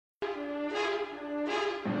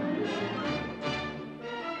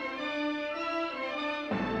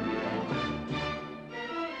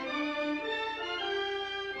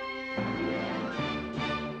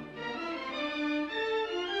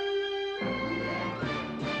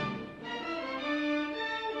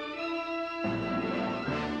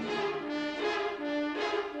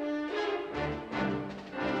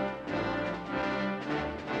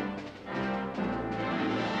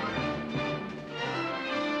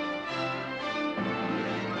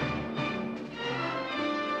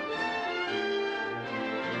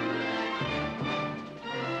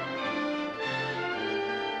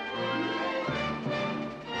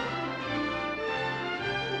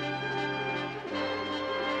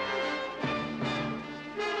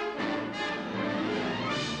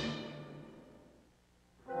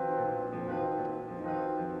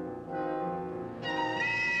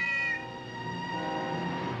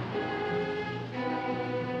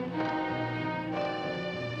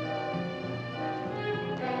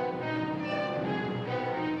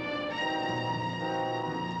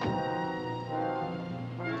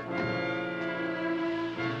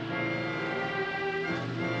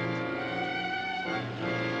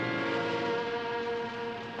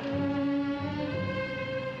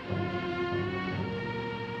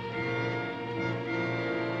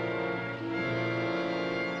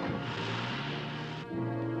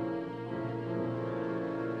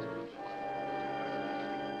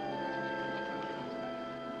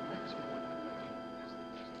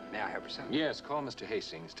May I help you, sir? Yes, call Mr.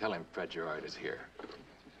 Hastings. Tell him Fred Gerard is here.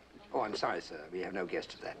 Oh, I'm sorry, sir. We have no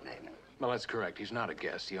guest of that name. Well, that's correct. He's not a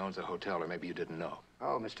guest. He owns a hotel, or maybe you didn't know.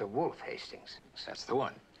 Oh, Mr. Wolf Hastings. That's the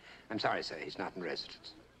one. I'm sorry, sir. He's not in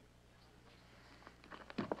residence.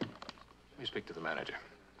 Let me speak to the manager.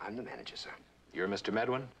 I'm the manager, sir. You're Mr.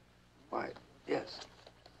 Medwin? Why, yes.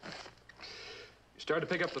 You started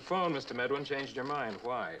to pick up the phone, Mr. Medwin. Changed your mind.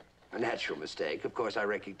 Why? A natural mistake. Of course, I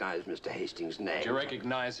recognize Mr. Hastings' name. Did you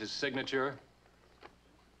recognize his signature?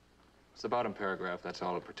 It's the bottom paragraph. That's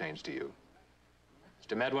all that pertains to you.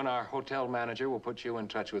 Mr. Medwin, our hotel manager will put you in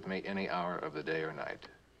touch with me any hour of the day or night.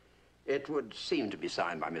 It would seem to be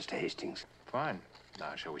signed by Mr. Hastings. Fine.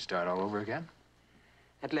 Now, shall we start all over again?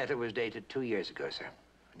 That letter was dated 2 years ago, sir.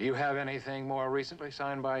 Do you have anything more recently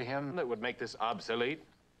signed by him that would make this obsolete?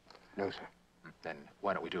 No, sir. Then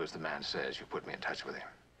why don't we do as the man says? You put me in touch with him.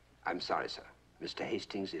 I'm sorry, sir. Mr.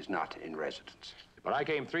 Hastings is not in residence. But I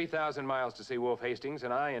came 3,000 miles to see Wolf Hastings,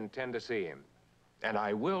 and I intend to see him. And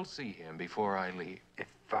I will see him before I leave. If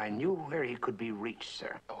I knew where he could be reached,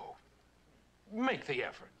 sir. Oh, make the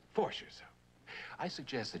effort. Force yourself. I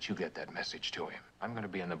suggest that you get that message to him. I'm going to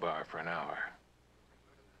be in the bar for an hour.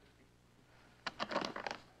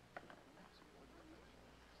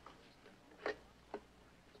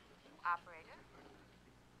 Operator?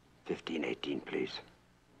 1518, please.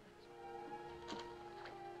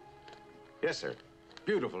 Yes, sir.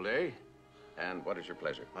 Beautiful day. And what is your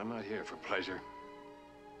pleasure? I'm not here for pleasure.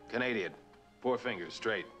 Canadian. 4 fingers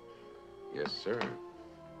straight. Yes, sir.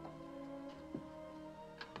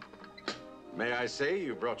 May I say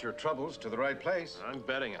you brought your troubles to the right place? I'm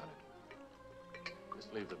betting on it.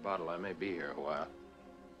 Just leave the bottle. I may be here a while.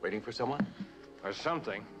 Waiting for someone? Or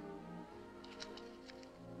something.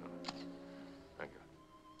 Thank you.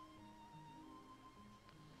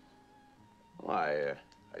 Well,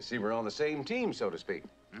 I see we're on the same team, so to speak.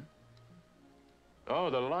 Oh,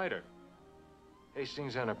 the lighter.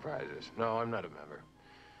 Hastings Enterprises. No, I'm not a member.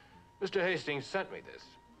 Mr. Hastings sent me this.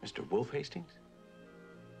 Mr. Wolf Hastings?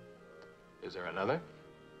 Is there another?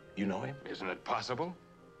 You know him? Isn't it possible?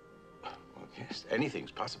 Well, yes,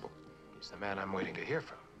 anything's possible. He's the man I'm waiting to hear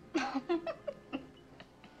from.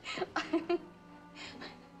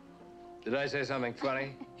 Did I say something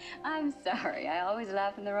funny? I'm sorry. I always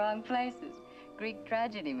laugh in the wrong places. Greek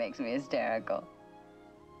tragedy makes me hysterical.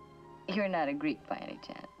 You're not a Greek by any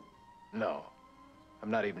chance. No. I'm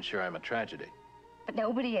not even sure I'm a tragedy. But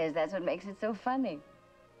nobody is. That's what makes it so funny.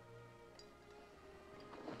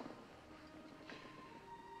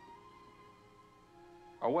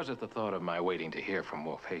 Or was it the thought of my waiting to hear from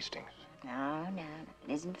Wolf Hastings? No,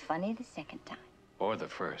 it isn't funny the second time. Or the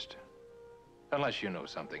first. Unless you know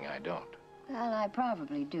something I don't. Well, I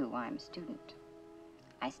probably do. I'm a student.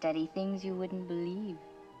 I study things you wouldn't believe.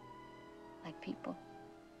 Like people.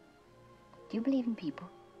 Do you believe in people?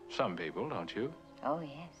 Some people, don't you? Oh,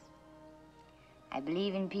 yes. I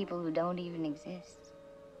believe in people who don't even exist.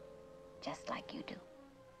 Just like you do.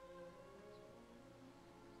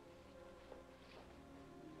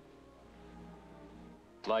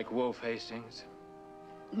 Like Wolf Hastings?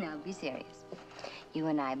 Now, be serious. You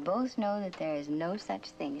and I both know that there is no such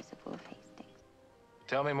thing as a Wolf Hastings.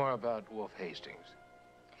 Tell me more about Wolf Hastings.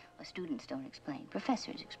 Well, students don't explain.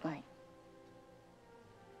 Professors explain.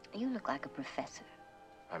 You look like a professor.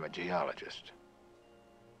 I'm a geologist.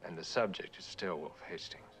 And the subject is still Wolf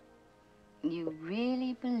Hastings. You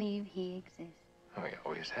really believe he exists? Oh, he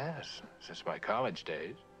always has, since my college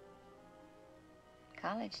days.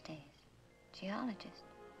 College days. Geologist.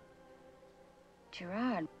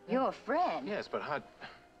 Gerard, you're Fred. Yes, but how...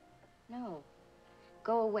 No.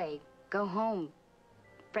 Go away. Go home.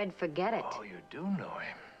 Fred, forget it. Oh, you do know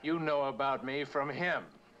him. You know about me from him.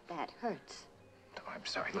 That hurts. Oh, I'm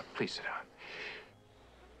sorry. Look, please sit down.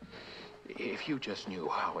 If you just knew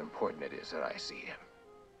how important it is that I see him.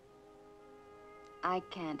 I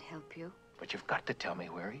can't help you. But you've got to tell me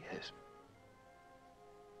where he is.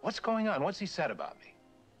 What's going on? What's he said about me?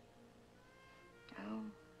 Oh,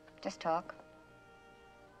 just talk.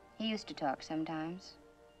 He used to talk sometimes.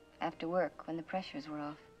 After work, when the pressures were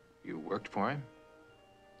off. You worked for him?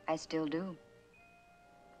 I still do.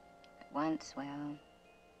 But once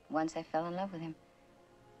I fell in love with him.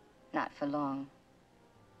 Not for long.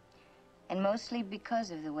 And mostly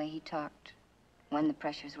because of the way he talked when the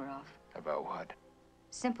pressures were off. About what?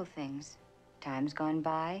 Simple things. Times gone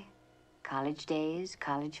by, college days,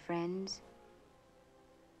 college friends.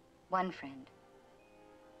 One friend.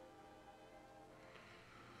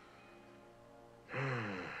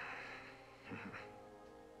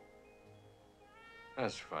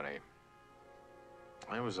 That's funny.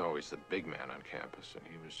 I was always the big man on campus, and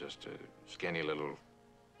he was just a skinny little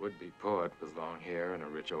Would-be poet with long hair and a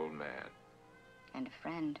rich old man. And a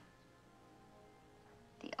friend.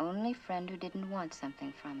 The only friend who didn't want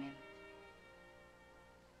something from him.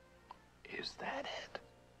 Is that it?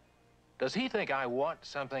 Does he think I want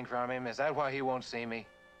something from him? Is that why he won't see me?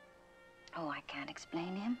 Oh, I can't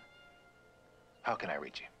explain him. How can I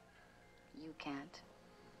reach him? You can't.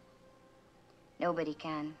 Nobody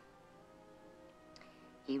can.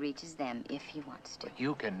 He reaches them if he wants to. But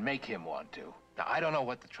you can make him want to. Now, I don't know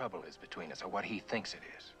what the trouble is between us or what he thinks it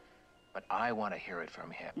is. But I want to hear it from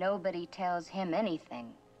him. Nobody tells him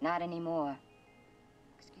anything. Not anymore.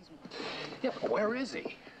 Excuse me. Yeah, but where is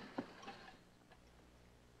he?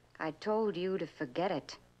 I told you to forget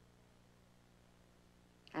it.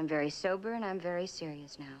 I'm very sober and I'm very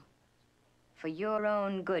serious now. For your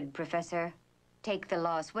own good, Professor, take the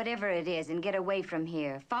loss, whatever it is, and get away from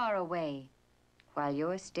here, far away, while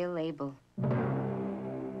you're still able.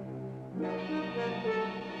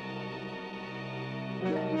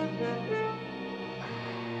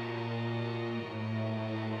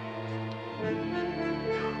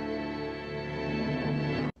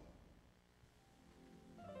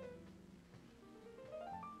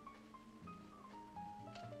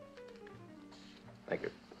 Thank you.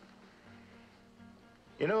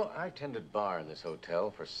 You know, I tended bar in this hotel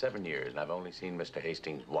for 7 years, and I've only seen Mr.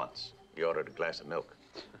 Hastings once. He ordered a glass of milk.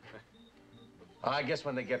 I guess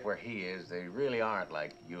when they get where he is, they really aren't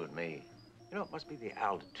like you and me. You know, it must be the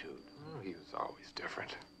altitude. Oh, he was always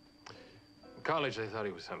different. In college, they thought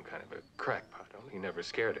he was some kind of a crackpot, only he never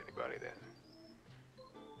scared anybody then.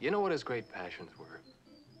 You know what his great passions were?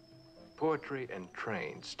 Poetry and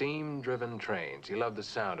trains, steam-driven trains. He loved the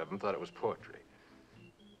sound of them, thought it was poetry.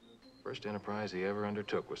 First enterprise he ever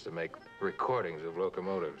undertook was to make recordings of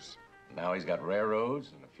locomotives. Now he's got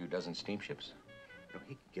railroads and a few dozen steamships. You know,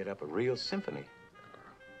 he could get up a real symphony.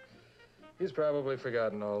 He's probably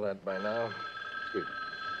forgotten all that by now. Excuse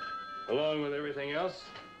me. Along with everything else.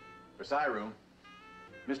 Versailles room.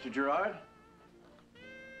 Mr. Gerard?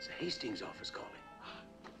 It's the Hastings office calling.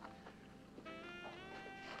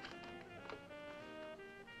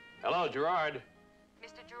 Hello, Gerard.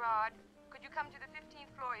 Mr. Gerard, could you come to the 15th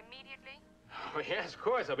floor immediately? Oh, yes, of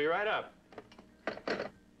course. I'll be right up.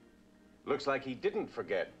 Looks like he didn't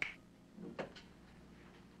forget.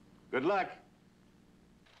 Good luck.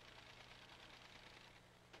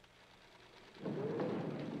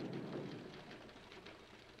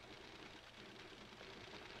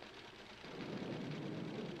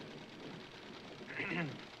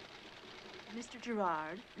 Mr.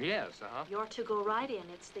 Gerard, Yes, uh-huh. you're to go right in.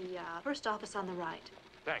 It's the first office on the right.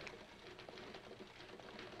 Thank you.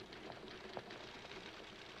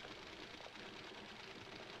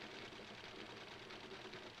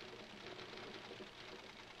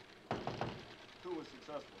 Coup was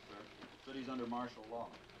successful, sir. City's under martial law.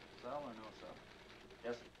 Sell or no sell?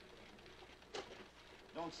 Yes, sir.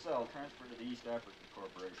 Don't sell. Transfer to the East African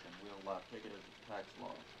Corporation. We'll take it as a tax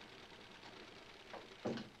loss.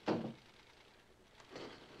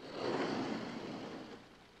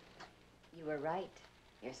 You were right.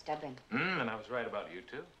 You're stubborn. And I was right about you,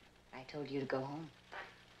 too. I told you to go home.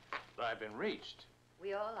 But I've been reached.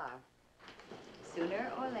 We all are.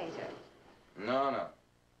 Sooner or later. No.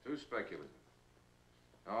 Too speculative.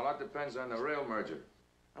 Now, a lot depends on the rail merger.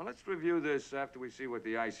 Now, let's review this after we see what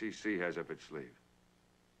the ICC has up its sleeve.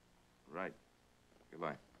 Right.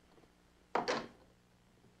 Goodbye.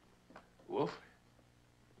 Wolf?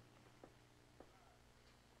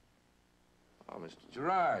 Oh, Mr.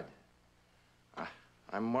 Gerard.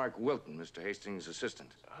 I'm Mark Wilton, Mr. Hastings' assistant.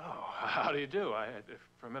 Oh, how do you do?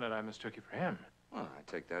 For a minute, I mistook you for him. Well,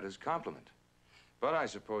 I take that as a compliment. But I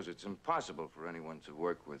suppose it's impossible for anyone to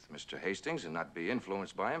work with Mr. Hastings and not be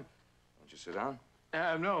influenced by him. Won't you sit down?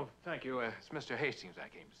 No, thank you. It's Mr. Hastings I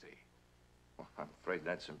came to see. Well, I'm afraid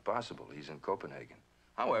that's impossible. He's in Copenhagen.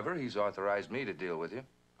 However, he's authorized me to deal with you.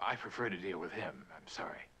 I prefer to deal with him. I'm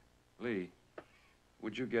sorry. Lee,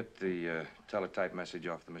 would you get the teletype message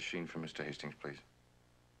off the machine for Mr. Hastings, please?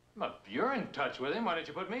 Well, if you're in touch with him, why don't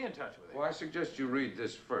you put me in touch with him? Well, I suggest you read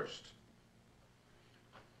this first.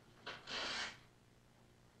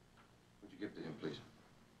 Would you give it to him, please?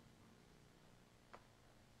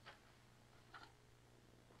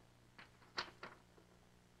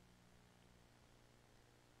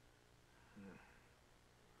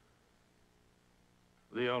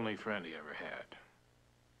 The only friend he ever had.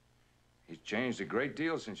 He's changed a great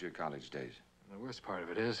deal since your college days. The worst part of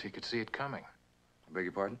it is he could see it coming. I beg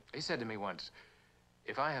your pardon? He said to me once,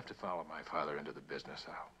 if I have to follow my father into the business,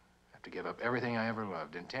 I'll have to give up everything I ever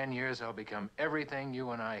loved. In 10 years, I'll become everything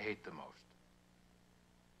you and I hate the most.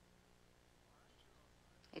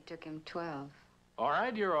 It took him 12. All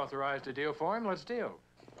right, you're authorized to deal for him. Let's deal.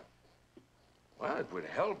 Well, it would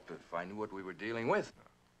help if I knew what we were dealing with.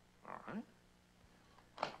 All right.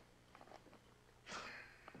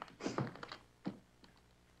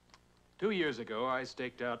 2 years ago, I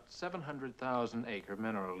staked out 700,000-acre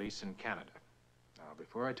mineral lease in Canada. Now,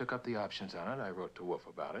 before I took up the options on it, I wrote to Wolf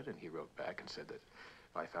about it, and he wrote back and said that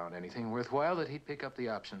if I found anything worthwhile, that he'd pick up the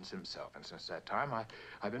options himself. And since that time,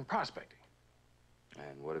 I've been prospecting.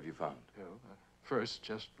 And what have you found? First,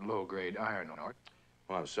 just low-grade iron ore.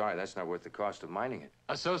 Well, I'm sorry, that's not worth the cost of mining it.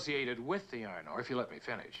 Associated with the iron ore, if you let me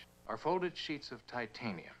finish, are folded sheets of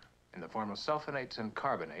titanium in the form of sulfonates and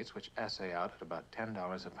carbonates, which assay out at about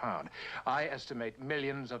 $10 a pound. I estimate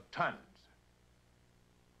millions of tons.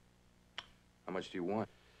 How much do you want?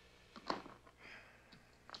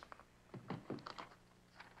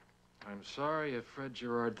 I'm sorry if Fred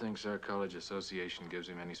Gerard thinks our college association gives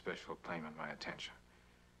him any special claim on my attention.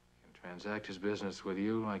 He can transact his business with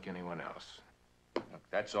you like anyone else. Look,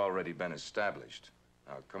 that's already been established.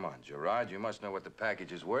 Now, come on, Gerard, you must know what the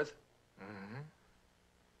package is worth. Mm-hmm.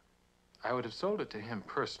 I would have sold it to him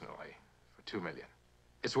personally for $2 million.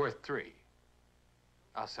 It's worth $3 million.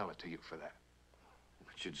 I'll sell it to you for that.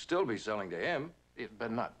 It should still be selling to him.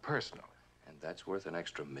 But not personally. And that's worth an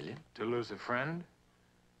extra $1 million? To lose a friend?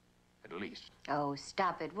 At least. Oh,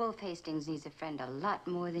 stop it. Wolf Hastings needs a friend a lot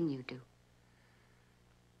more than you do.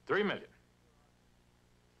 $3 million.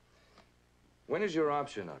 When is your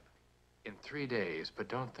option up? In 3 days, but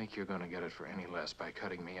don't think you're going to get it for any less by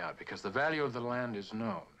cutting me out, because the value of the land is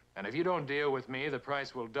known. And if you don't deal with me, the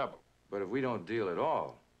price will double. But if we don't deal at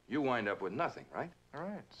all, you wind up with nothing, right? All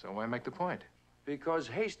right, so why make the point? Because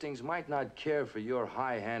Hastings might not care for your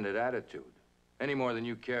high-handed attitude any more than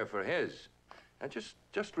you care for his. Now,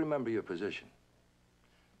 just remember your position.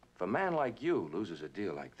 If a man like you loses a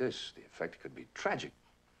deal like this, the effect could be tragic.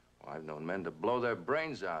 Well, I've known men to blow their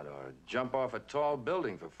brains out or jump off a tall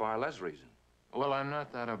building for far less reason. Well, I'm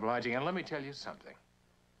not that obliging, and let me tell you something.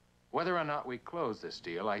 Whether or not we close this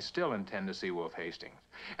deal, I still intend to see Wolf Hastings.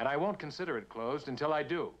 And I won't consider it closed until I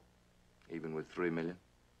do. Even with $3 million?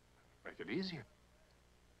 Make it easier.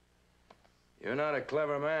 You're not a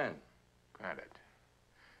clever man. Granted.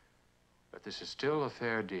 But this is still a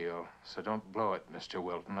fair deal, so don't blow it, Mr.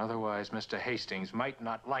 Wilton. Otherwise, Mr. Hastings might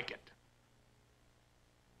not like it.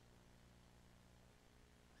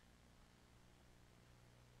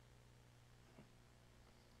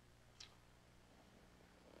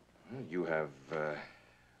 You have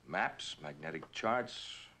maps, magnetic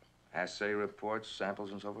charts, assay reports,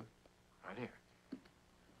 samples, and so forth? Right here.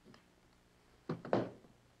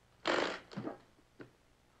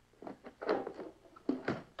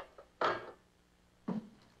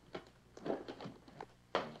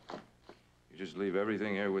 You just leave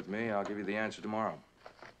everything here with me. I'll give you the answer tomorrow.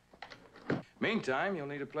 Meantime, you'll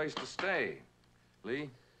need a place to stay. Lee,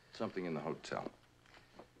 something in the hotel.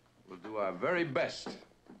 We'll do our very best to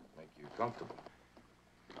make you comfortable.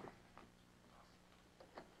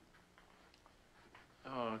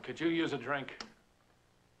 Oh, could you use a drink?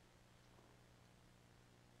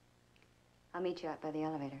 I'll meet you out by the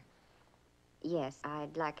elevator. Yes,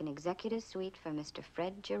 I'd like an executive suite for Mr.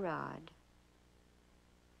 Fred Gerard.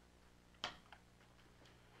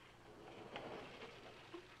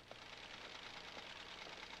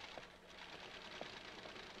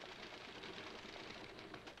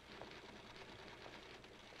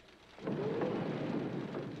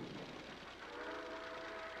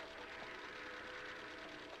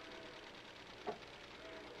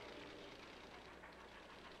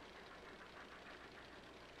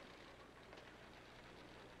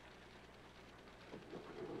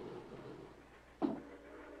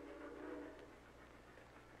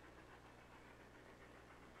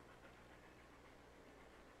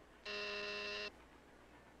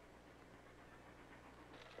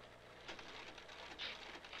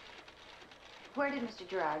 Where did Mr.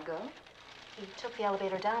 Gerard go? He took the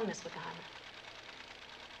elevator down, Miss Wigan.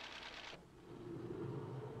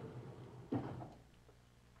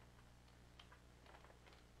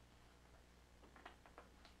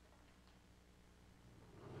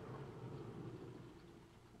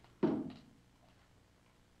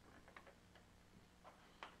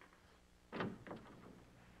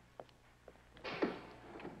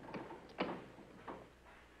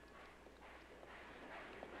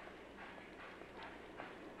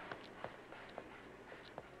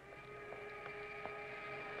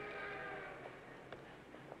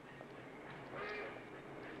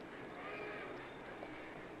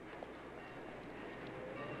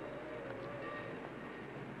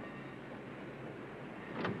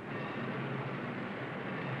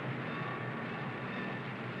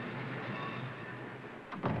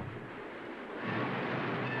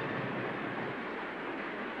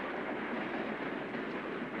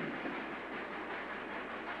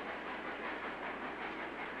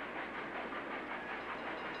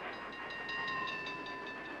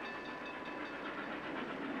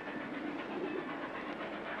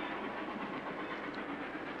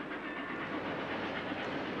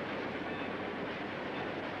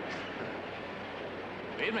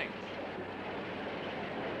 Good evening.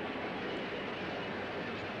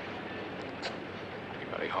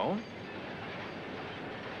 Anybody home?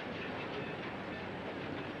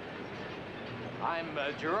 I'm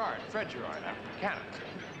Gerard, Fred Gerard. I'm from Canada.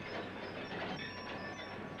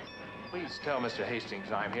 Please tell Mr.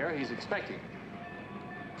 Hastings I'm here. He's expecting me.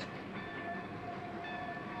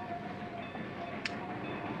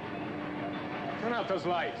 Turn out those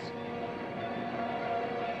lights.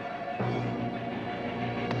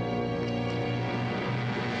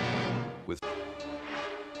 With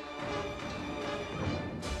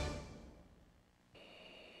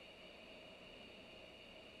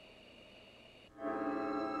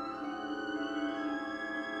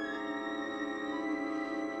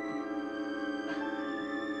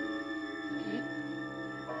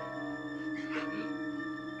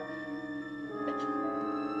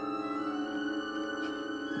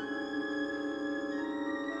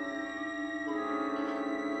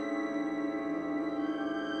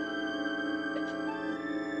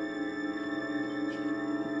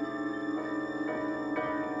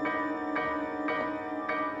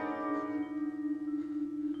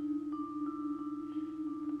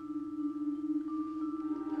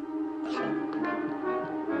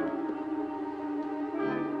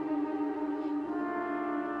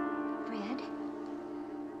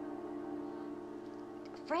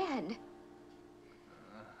Fred?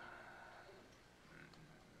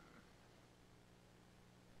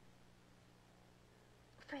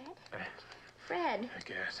 Fred? Fred? Fred? The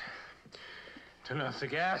gas. Turn off the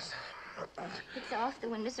gas. It's off. The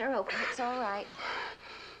windows are open. It's all right.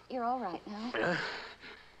 You're all right now. Yeah?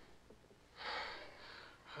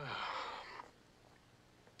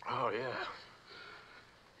 Oh, yeah.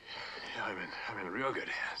 Yeah, I'm in real good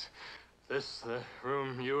hands. This the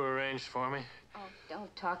room you arranged for me? Oh,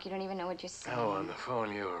 don't talk. You don't even know what you're saying. Oh, on the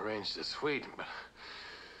phone you arranged the suite, but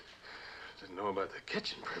didn't know about the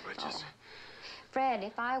kitchen privileges. Oh. Fred,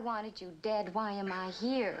 if I wanted you dead, why am I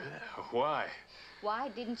here? Why? Why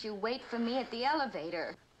didn't you wait for me at the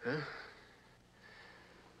elevator? Huh?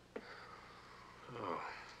 Oh.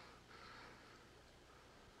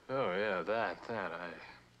 Oh, yeah, that.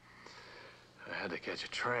 I had to catch a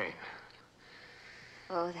train.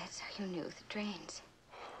 Oh, that's how you knew the trains.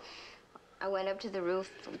 I went up to the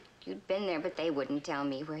roof. You'd been there, but they wouldn't tell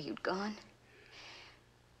me where you'd gone.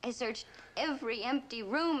 I searched every empty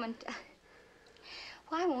room and...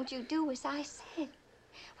 Why won't you do as I said?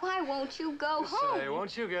 Why won't you go home? Say,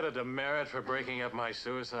 won't you get a demerit for breaking up my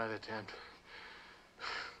suicide attempt?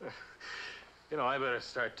 You know, I better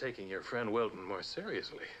start taking your friend Wilton more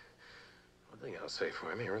seriously. One thing I'll say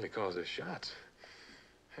for him, he really calls his shots.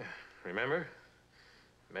 Remember?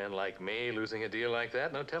 A man like me losing a deal like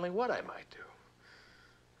that, no telling what I might do.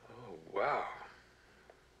 Oh, wow.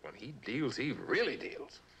 When he deals, he really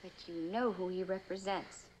deals. But you know who he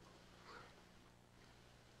represents.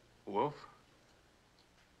 Wolf?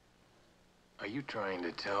 Are you trying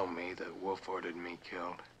to tell me that Wolf ordered me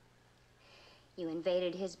killed? You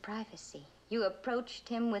invaded his privacy. You approached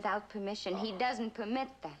him without permission. He doesn't permit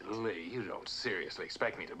that. Lee, you don't seriously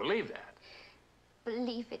expect me to believe that.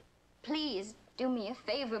 Believe it. Please, do me a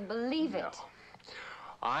favor. Believe it. No.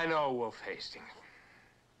 I know Wolf Hastings.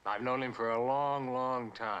 I've known him for a long,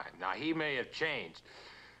 long time. Now, he may have changed,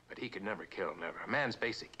 but he could never kill, never. A man's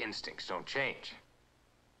basic instincts don't change.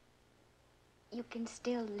 You can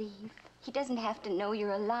still leave. He doesn't have to know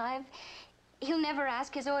you're alive. He'll never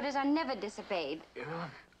ask. His orders are never disobeyed. You know,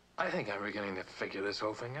 I think I'm beginning to figure this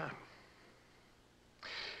whole thing out.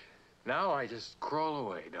 Now I just crawl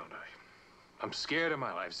away, don't I? I'm scared of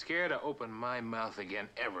my life, scared to open my mouth again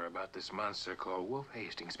ever about this monster called Wolf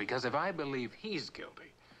Hastings, because if I believe he's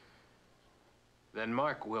guilty, then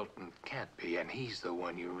Mark Wilton can't be, and he's the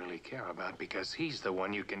one you really care about because he's the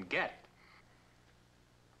one you can get.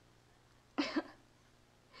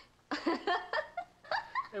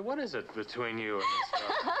 Hey, what is it between you and this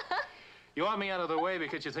stuff? You want me out of the way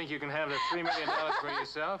because you think you can have the $3 million for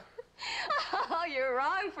yourself? Oh, you're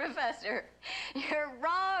wrong, Professor. You're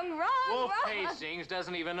wrong, Wolf wrong. Hastings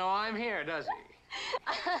doesn't even know I'm here, does he?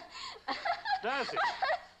 Does he?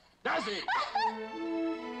 Does he?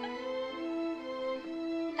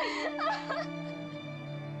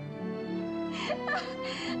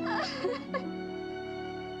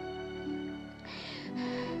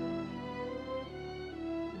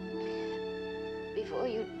 Before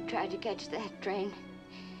you tried to catch that train,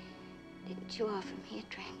 didn't you offer me a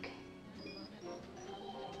drink?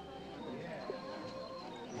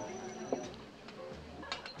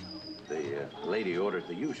 The lady ordered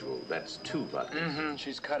the usual. That's 2 vodkas. Mm-hmm.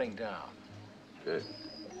 She's cutting down. Good.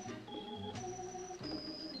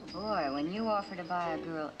 Boy, when you offer to buy a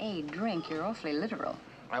girl a drink, you're awfully literal.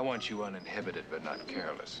 I want you uninhibited but not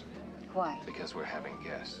careless. Why? Because we're having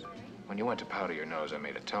guests. When you went to powder your nose, I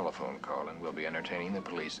made a telephone call, and we'll be entertaining the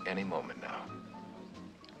police any moment now.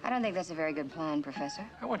 I don't think that's a very good plan, Professor.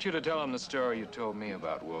 I want you to tell them the story you told me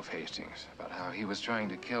about Wolf Hastings, about how he was trying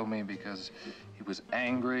to kill me because he was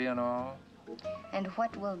angry and all. And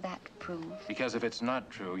what will that prove? Because if it's not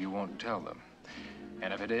true, you won't tell them.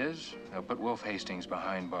 And if it is, they'll put Wolf Hastings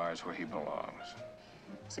behind bars where he belongs.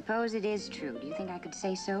 Suppose it is true. Do you think I could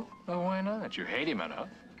say so? Well, why not? You hate him enough.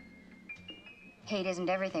 Hate isn't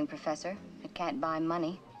everything, Professor. It can't buy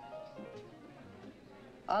money.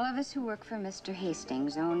 All of us who work for Mr.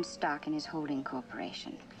 Hastings own stock in his holding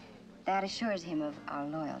corporation. That assures him of our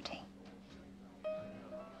loyalty.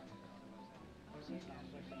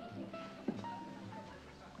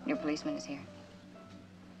 Your policeman is here.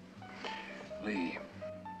 Lee,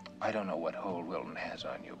 I don't know what hold Wilton has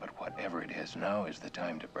on you, but whatever it is, now is the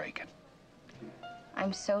time to break it.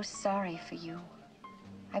 I'm so sorry for you.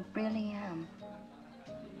 I really am.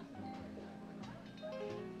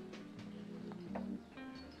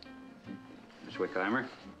 Miss Wickheimer?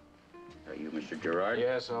 Are you Mr. Gerard?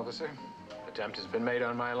 Yes, officer. Attempt has been made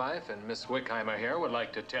on my life, and Miss Wickheimer here would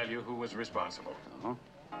like to tell you who was responsible. Oh?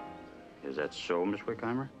 Is that so, Miss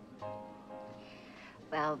Wickheimer?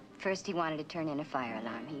 Well, first he wanted to turn in a fire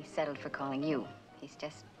alarm. He settled for calling you. He's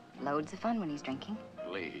just loads of fun when he's drinking.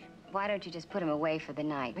 Lee. Why don't you just put him away for the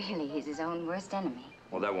night? Really, he's his own worst enemy.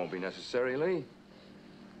 Well, that won't be necessary, Lee.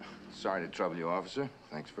 Sorry to trouble you, officer.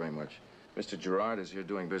 Thanks very much. Mr. Gerard is here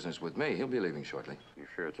doing business with me. He'll be leaving shortly. You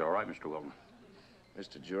sure it's all right, Mr. Wilton?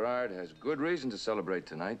 Mr. Gerard has good reason to celebrate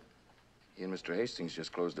tonight. He and Mr. Hastings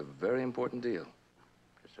just closed a very important deal.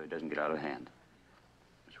 Just so he doesn't get out of hand.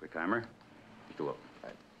 Miss Wickheimer, Mr. Wilton.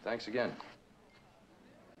 Right. Thanks again.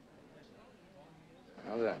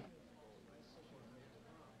 Now then.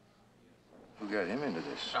 Who got him into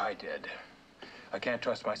this? I did. I can't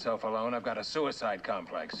trust myself alone. I've got a suicide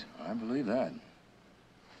complex. I believe that.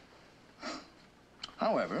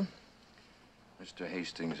 However, Mr.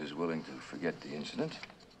 Hastings is willing to forget the incident,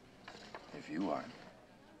 if you aren't.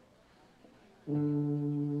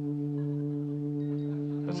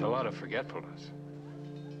 That's a lot of forgetfulness.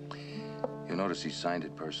 You'll notice he signed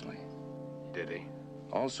it personally. Did he?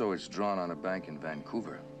 Also, it's drawn on a bank in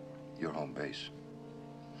Vancouver, your home base.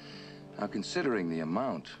 Now, considering the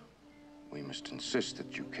amount, we must insist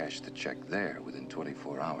that you cash the check there within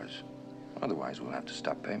 24 hours. Otherwise, we'll have to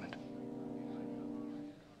stop payment.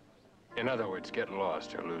 In other words, get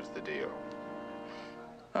lost or lose the deal.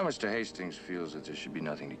 Now, Mr. Hastings feels that there should be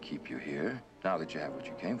nothing to keep you here, now that you have what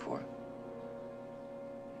you came for.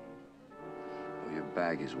 Well, your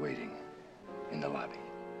bag is waiting in the lobby.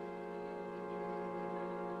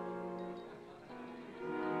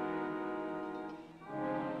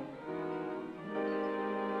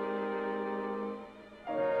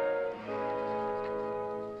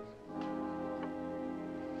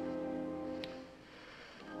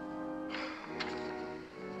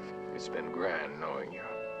 It's been grand knowing you.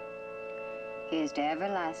 Here's to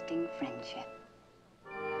everlasting friendship.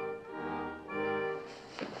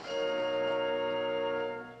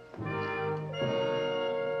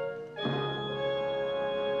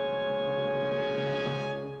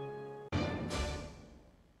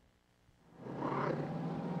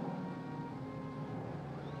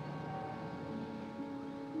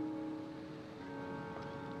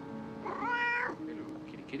 Hello,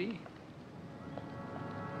 kitty kitty.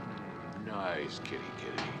 Nice kitty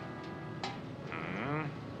kitty.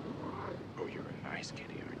 Oh, you're a nice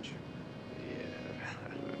kitty, aren't you?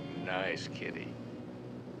 Yeah. Nice kitty.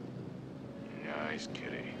 Nice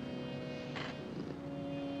kitty.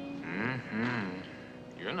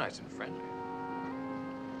 You're nice and friendly.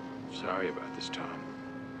 Sorry about this, Tom.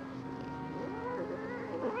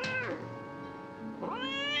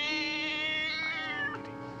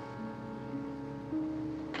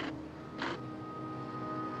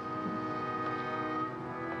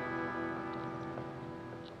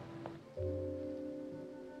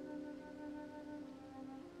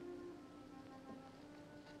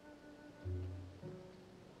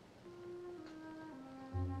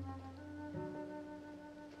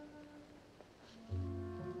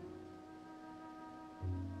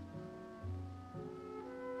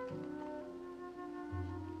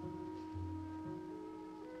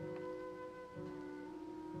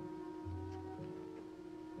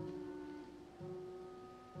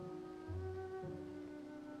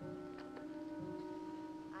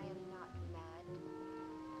 I am not mad.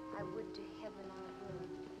 I would to heaven I were.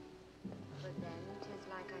 For then 'tis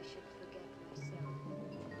like I should forget myself.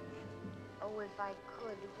 Oh, if I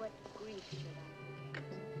could, what grief should I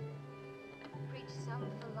forget? Preach some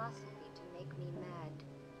philosophy to make me mad,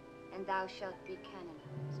 and thou shalt be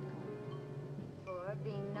canonized. For,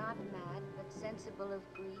 being not mad, but sensible of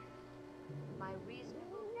grief, my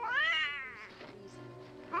reasonable reason,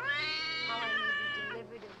 how I may be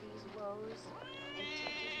delivered of these woes, and teaches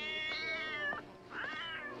me to kill or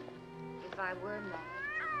hang. If I were mad,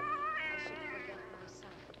 I should forget my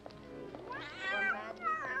son. For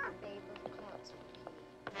madly hath the babe of clouds for key.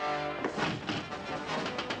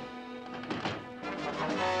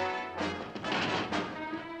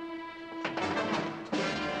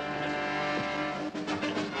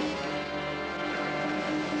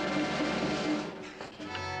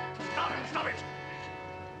 Stop it!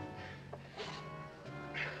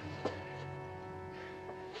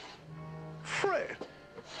 Fred!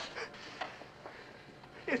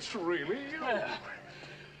 It's really you.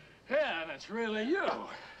 Yeah, and it's really you.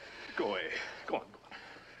 Go away. Go on.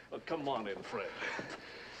 Well, come on in, Fred.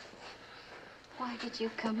 Why did you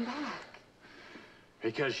come back?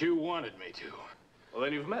 Because you wanted me to. Well,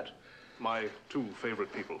 then you've met my two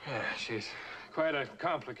favorite people. Yeah, she's quite a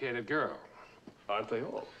complicated girl. Aren't they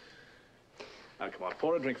all? Now, come on,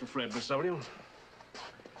 pour a drink for Fred, Miss W.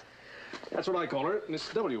 That's what I call her, Miss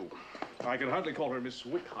W. I can hardly call her Miss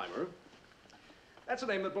Wickheimer. That's a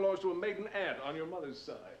name that belongs to a maiden aunt on your mother's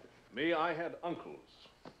side. Me, I had uncles.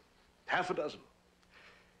 Half a dozen.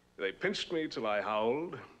 They pinched me till I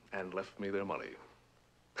howled and left me their money.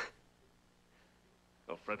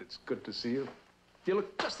 Oh, Fred, it's good to see you. You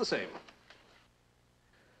look just the same.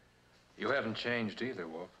 You haven't changed either,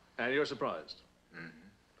 Wolf. And you're surprised. Mm-hmm.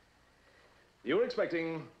 You were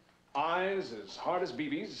expecting eyes as hard as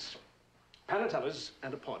BBs, panatellas,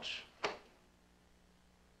 and a paunch.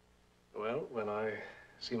 Well, when I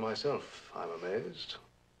see myself, I'm amazed.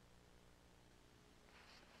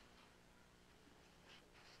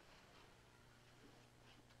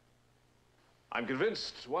 I'm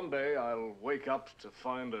convinced one day I'll wake up to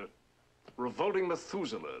find a revolting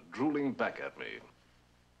Methuselah drooling back at me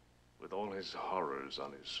with all his horrors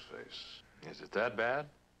on his face. Is it that bad?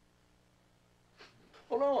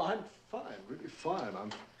 Oh, no, I'm fine, really fine.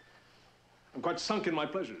 I'm quite sunk in my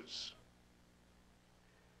pleasures.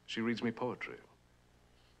 She reads me poetry.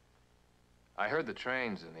 I heard the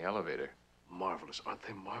trains in the elevator. Marvelous, aren't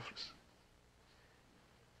they marvelous?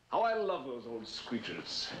 How I love those old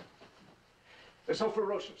screechers. They're so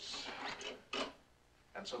ferocious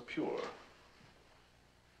and so pure.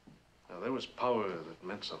 Now, there was power that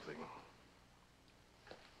meant something.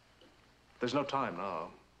 There's no time now.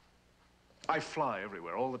 I fly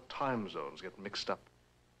everywhere. All the time zones get mixed up.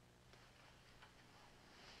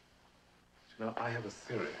 See, now, I have a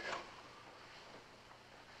theory.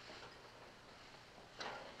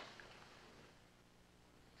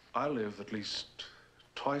 I live at least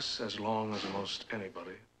twice as long as most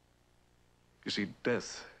anybody. You see,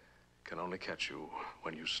 death can only catch you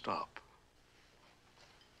when you stop.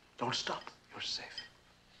 Don't stop. You're safe.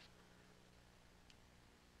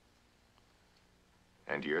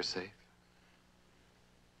 And you're safe?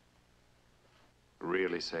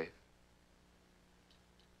 Really safe?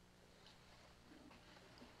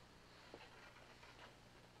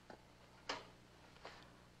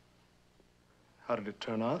 How did it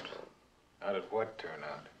turn out? How did what turn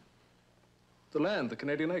out? The land, the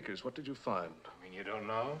Canadian acres. What did you find? I mean, you don't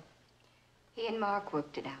know? He and Mark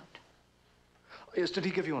worked it out. Yes, did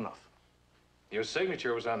he give you enough? Your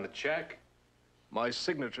signature was on the check. My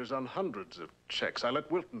signature's on hundreds of checks. I let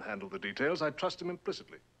Wilton handle the details. I trust him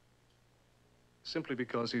implicitly. Simply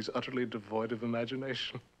because he's utterly devoid of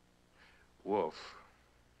imagination. Wolf,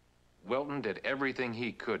 Wilton did everything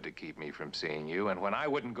he could to keep me from seeing you, and when I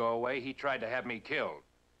wouldn't go away, he tried to have me killed.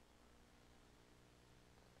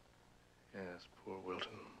 Yes, poor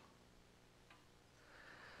Wilton.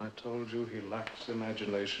 I told you he lacks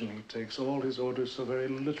imagination. He takes all his orders so very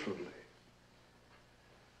literally.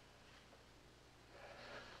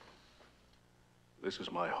 This is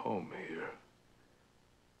my home here.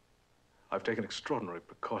 I've taken extraordinary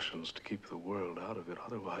precautions to keep the world out of it.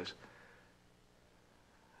 Otherwise,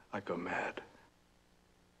 I'd go mad.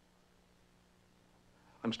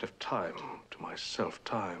 I must have time to myself,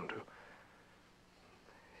 time to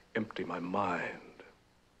empty my mind.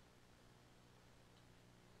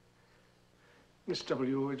 Miss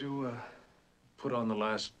W., would you put on the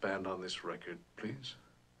last band on this record, please?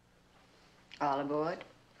 All aboard?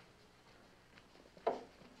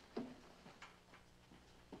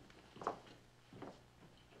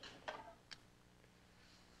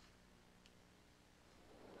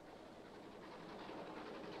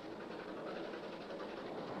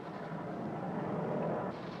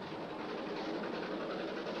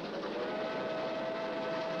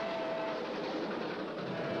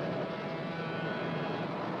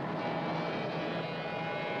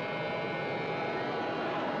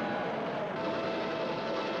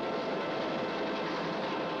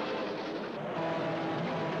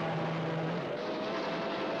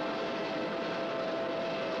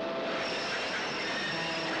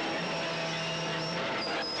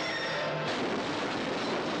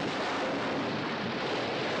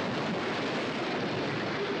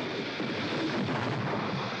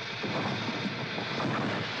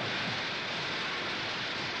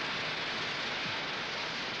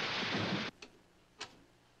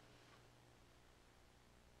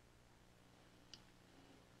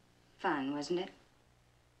 fun, wasn't it?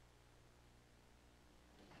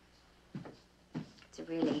 It's a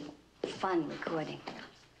really fun recording.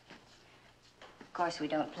 Of course, we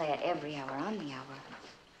don't play it every hour on the hour.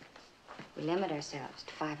 We limit ourselves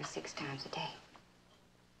to 5 or 6 times a day.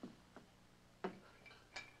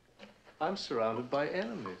 I'm surrounded by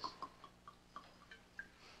enemies.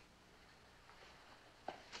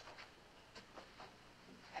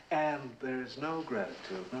 And there's no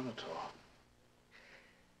gratitude, none at all.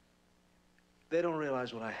 They don't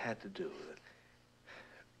realize what I had to do. That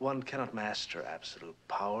one cannot master absolute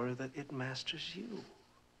power, that it masters you.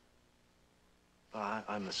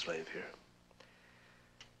 I'm the slave here.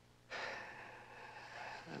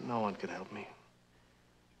 And no one can help me.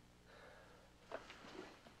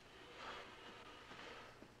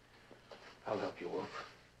 I'll help you, Wolf.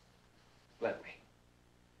 Let me.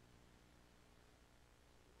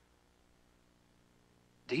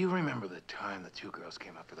 Do you remember the time the 2 girls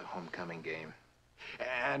came up for the homecoming game?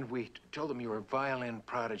 And we told them you were a violin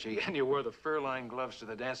prodigy and you wore the fur-lined gloves to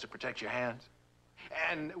the dance to protect your hands?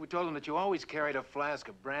 And we told them that you always carried a flask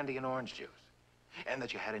of brandy and orange juice. And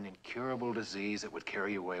that you had an incurable disease that would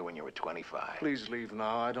carry you away when you were 25. Please leave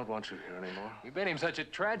now. I don't want you here anymore. You made him such a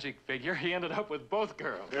tragic figure, he ended up with both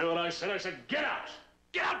girls. You know what I said? I said, get out!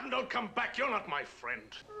 Get out and don't come back. You're not my friend.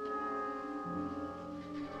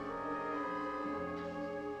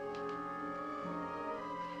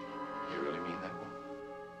 You really mean that, Wolf?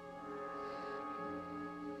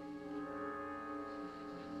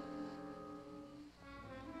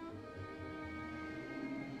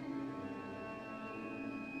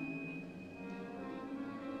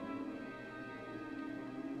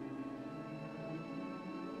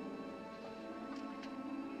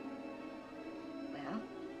 Well,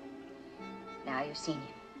 now you've seen him.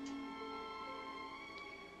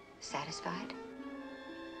 Satisfied?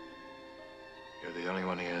 You're the only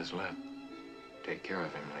one he has left. Take care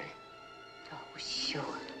of him, Lee. Oh, sure.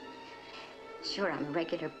 Sure, I'm a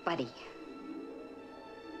regular buddy.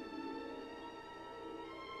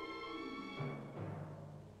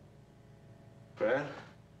 Fred?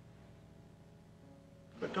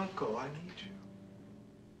 But don't go. I need you.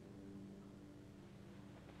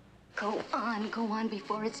 Go on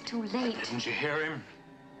before it's too late. Didn't you hear him?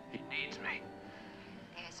 He needs me.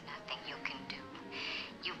 There's nothing you can do.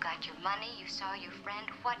 You've got your money, you saw your friend.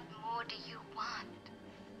 What more do you want?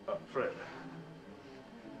 Fred.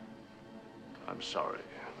 I'm sorry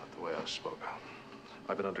about the way I spoke.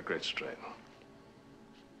 I've been under great strain.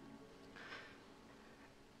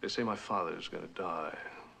 They say my father is going to die.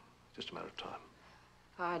 Just a matter of time.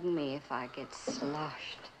 Pardon me if I get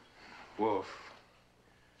sloshed. Wolf,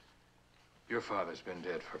 your father's been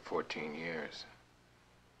dead for 14 years.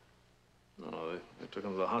 No, they took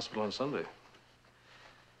him to the hospital on Sunday.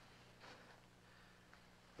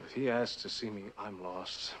 If he asks to see me, I'm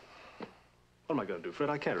lost. What am I going to do, Fred?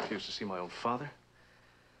 I can't refuse to see my own father.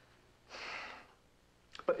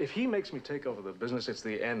 But if he makes me take over the business, it's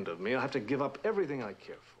the end of me. I'll have to give up everything I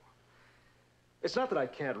care for. It's not that I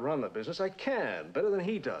can't run the business. I can, better than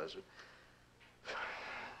he does.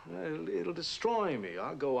 It'll destroy me.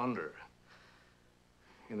 I'll go under.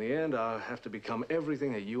 In the end, I'll have to become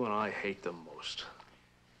everything that you and I hate the most.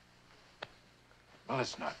 Well,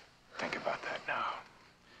 let's not think about that now.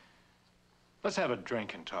 Let's have a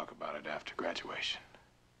drink and talk about it after graduation.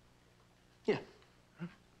 Yeah.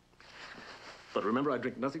 But remember, I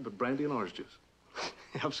drink nothing but brandy and orange juice.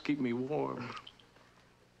 It helps keep me warm.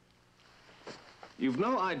 You've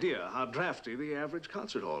no idea how drafty the average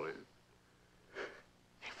concert hall is.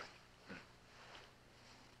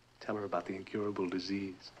 Tell her about the incurable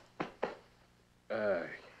disease. Go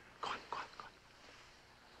on.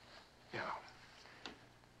 Yeah.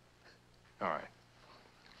 All right.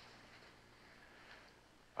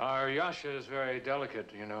 Our Yasha is very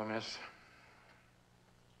delicate, you know, miss.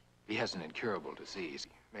 He has an incurable disease.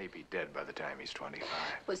 He may be dead by the time he's 25.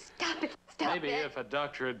 Well, stop it. Stop Maybe it. if a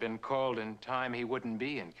doctor had been called in time, he wouldn't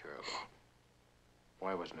be incurable.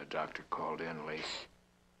 Why wasn't a doctor called in, Lee?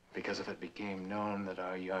 Because if it became known that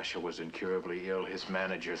our Yasha was incurably ill, his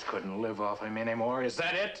managers couldn't live off him anymore. Is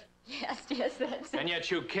that it? Yes, that's it. And yet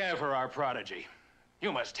you care for our prodigy.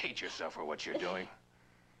 You must hate yourself for what you're doing.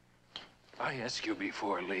 I asked you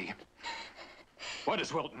before, Lee. What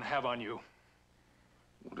does Wilton have on you?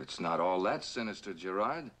 Well, it's not all that sinister,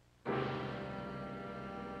 Gerard. I'm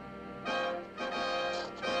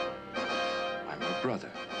your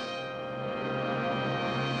brother.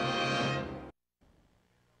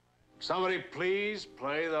 Somebody please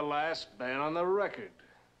play the last band on the record.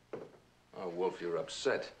 Oh, Wolf, you're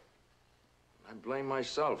upset. I blame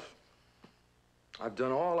myself. I've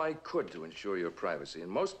done all I could to ensure your privacy, and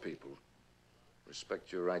most people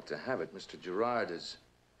Respect your right to have it. Mr. Gerard is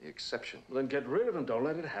the exception. Well, then get rid of him. Don't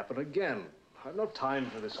let it happen again. I've no time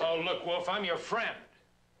for this. Oh, look, Wolf, I'm your friend.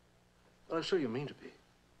 Well, I'm sure you mean to be.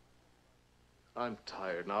 I'm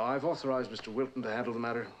tired now. I've authorized Mr. Wilton to handle the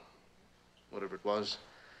matter, whatever it was.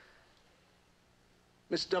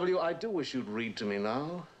 Miss W., I do wish you'd read to me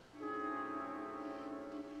now.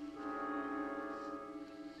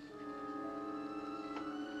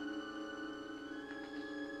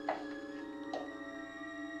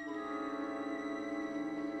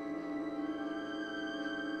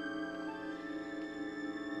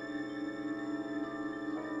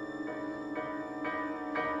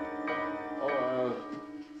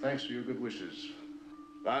 Thanks for your good wishes.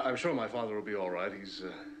 I'm sure my father will be all right. He's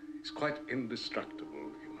quite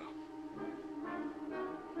indestructible, you know.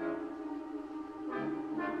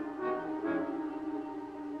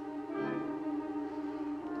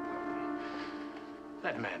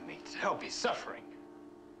 That man needs help. He's suffering.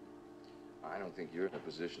 I don't think you're in a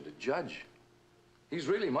position to judge. He's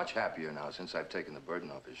really much happier now since I've taken the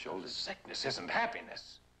burden off his shoulders. Sickness isn't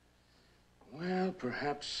happiness. Well,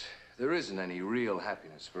 perhaps there isn't any real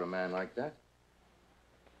happiness for a man like that.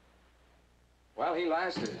 While he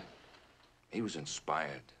lasted, he was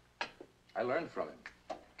inspired. I learned from him.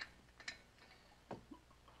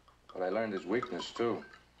 But I learned his weakness, too.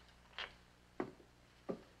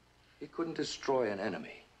 He couldn't destroy an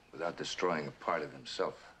enemy without destroying a part of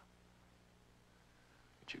himself.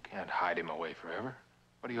 But you can't hide him away forever.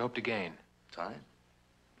 What do you hope to gain? Time.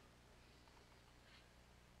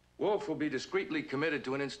 Wolf will be discreetly committed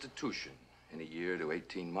to an institution. In a year to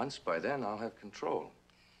 18 months, by then, I'll have control.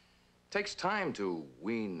 It takes time to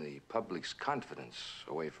wean the public's confidence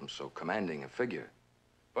away from so commanding a figure.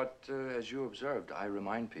 But as you observed, I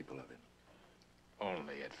remind people of him.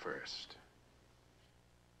 Only at first.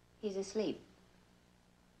 He's asleep.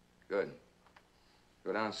 Good.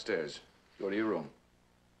 Go downstairs. Go to your room.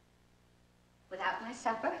 Without my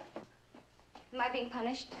supper? Am I being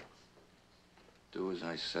punished? Do as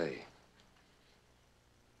I say.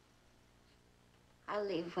 I'll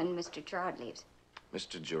leave when Mr. Gerard leaves.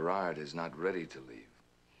 Mr. Gerard is not ready to leave.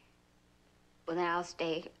 Well, then I'll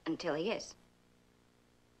stay until he is.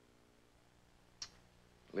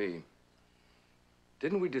 Lee,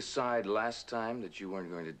 didn't we decide last time that you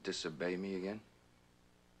weren't going to disobey me again?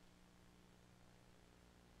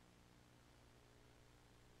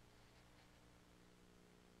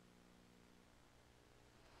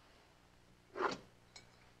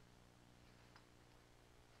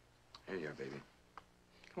 Here you are, baby.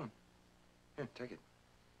 Come on. Here, take it.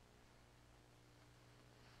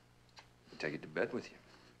 Take it to bed with you.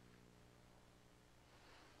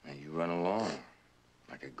 Now you run along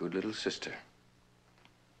like a good little sister.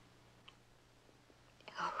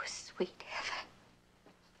 Oh, sweet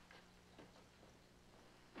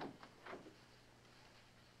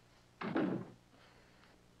heaven.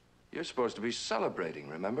 You're supposed to be celebrating,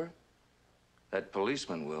 remember? That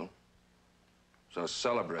policeman will. So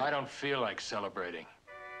celebrate. I don't feel like celebrating.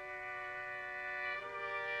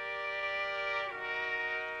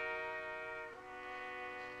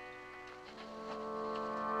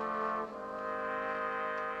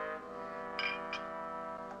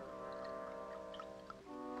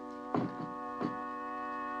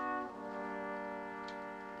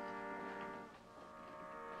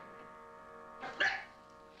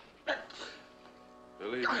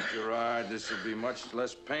 Believe me, Gerard, this will be much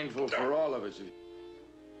less painful for all of us.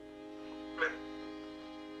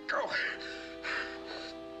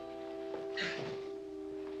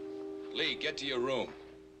 Lee, get to your room.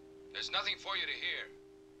 There's nothing for you to hear.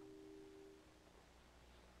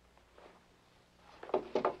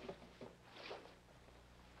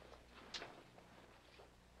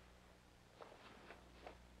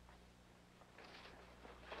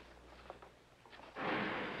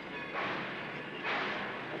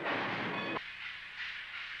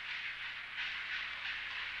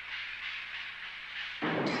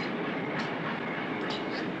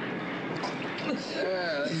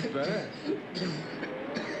 Yeah, that's better.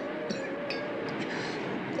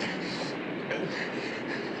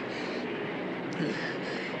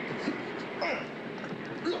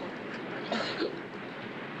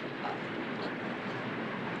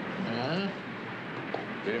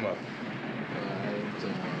 Get him up.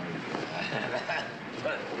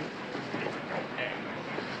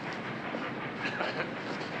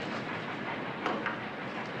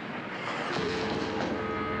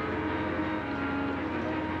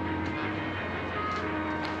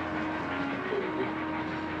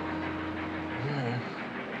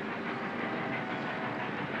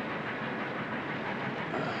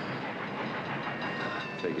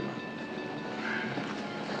 Take him out.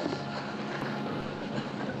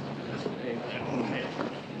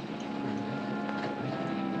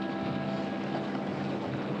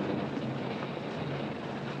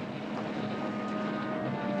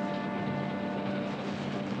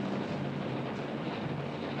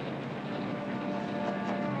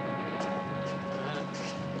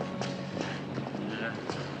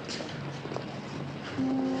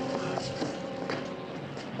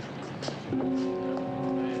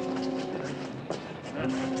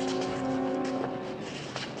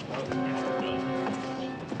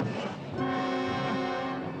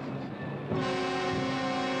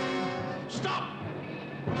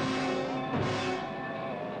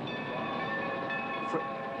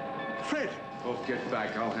 Fred! Both get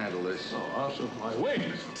back. I'll handle this. Oh, out of my way,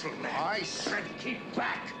 Mr. Trelawney. I said keep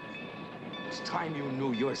back. It's time you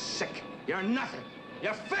knew you're sick. You're nothing.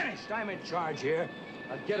 You're finished. I'm in charge here.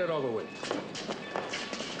 Now get it over with.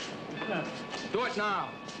 Do it now.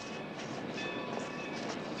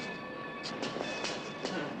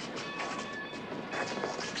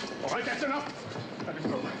 All right, that's enough. Let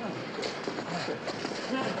him go.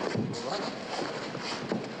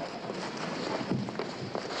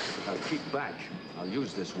 Now keep back. I'll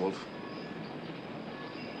use this, Wolf.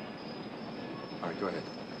 All right, go ahead.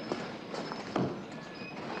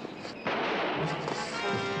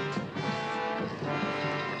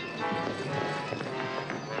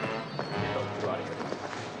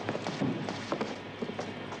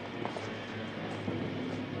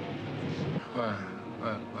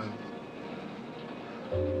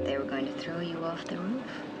 They were going to throw you off the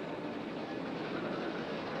roof.